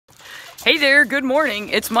Hey there, good morning.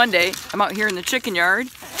 It's Monday. I'm out here in the chicken yard.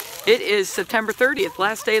 It is September 30th,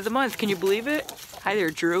 last day of the month. Can you believe it? Hi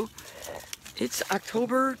there, Drew. It's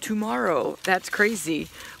October tomorrow. That's crazy.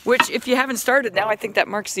 Which, if you haven't started now, I think that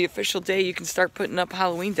marks the official day you can start putting up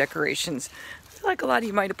Halloween decorations. I feel like a lot of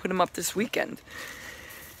you might have put them up this weekend.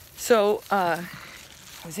 So, I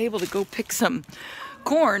was able to go pick some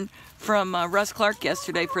corn from Russ Clark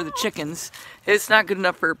yesterday for the chickens. It's not good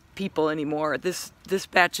enough for people anymore. This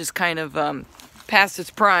batch is kind of past its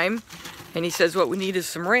prime, and he says what we need is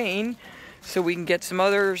some rain so we can get some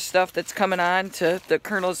other stuff that's coming on to the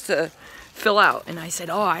kernels to fill out. And I said,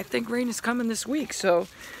 oh, I think rain is coming this week, so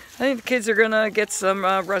I think the kids are gonna get some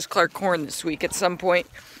Russ Clark corn this week. At some point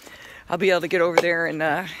I'll be able to get over there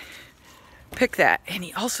and pick that. And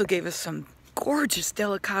he also gave us some gorgeous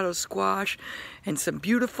delicado squash and some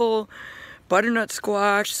beautiful butternut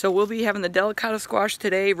squash. So we'll be having the delicado squash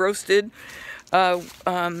today, roasted,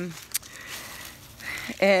 and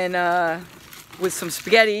with some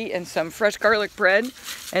spaghetti and some fresh garlic bread.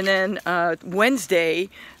 And then Wednesday,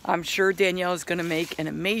 I'm sure Danielle is going to make an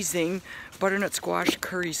amazing butternut squash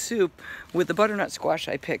curry soup with the butternut squash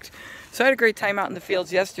I picked. So I had a great time out in the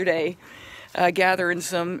fields yesterday, gathering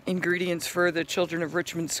some ingredients for the Children of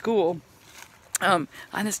Richmond School. On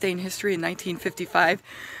this day in history in 1955,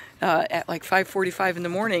 at like 5:45 in the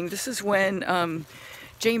morning, this is when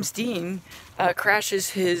James Dean crashes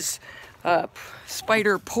his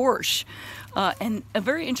Spider Porsche. And a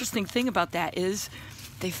very interesting thing about that is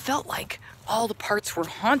they felt like all the parts were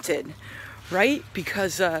haunted, right?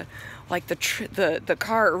 Because like the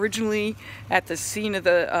car originally at the scene of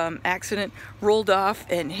the accident rolled off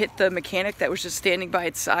and hit the mechanic that was just standing by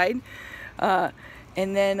its side. And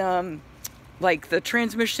then like the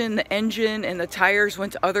transmission, the engine, and the tires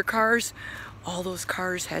went to other cars. All those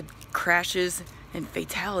cars had crashes and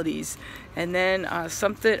fatalities. And then and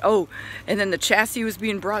then the chassis was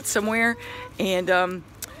being brought somewhere, and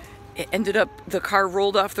it ended up, the car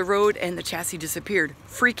rolled off the road and the chassis disappeared.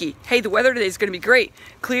 Freaky. Hey, the weather today is going to be great.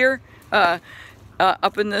 Clear,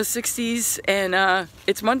 up in the 60s, and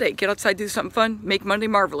it's Monday. Get outside, do something fun, make Monday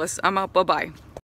marvelous. I'm out. Bye-bye.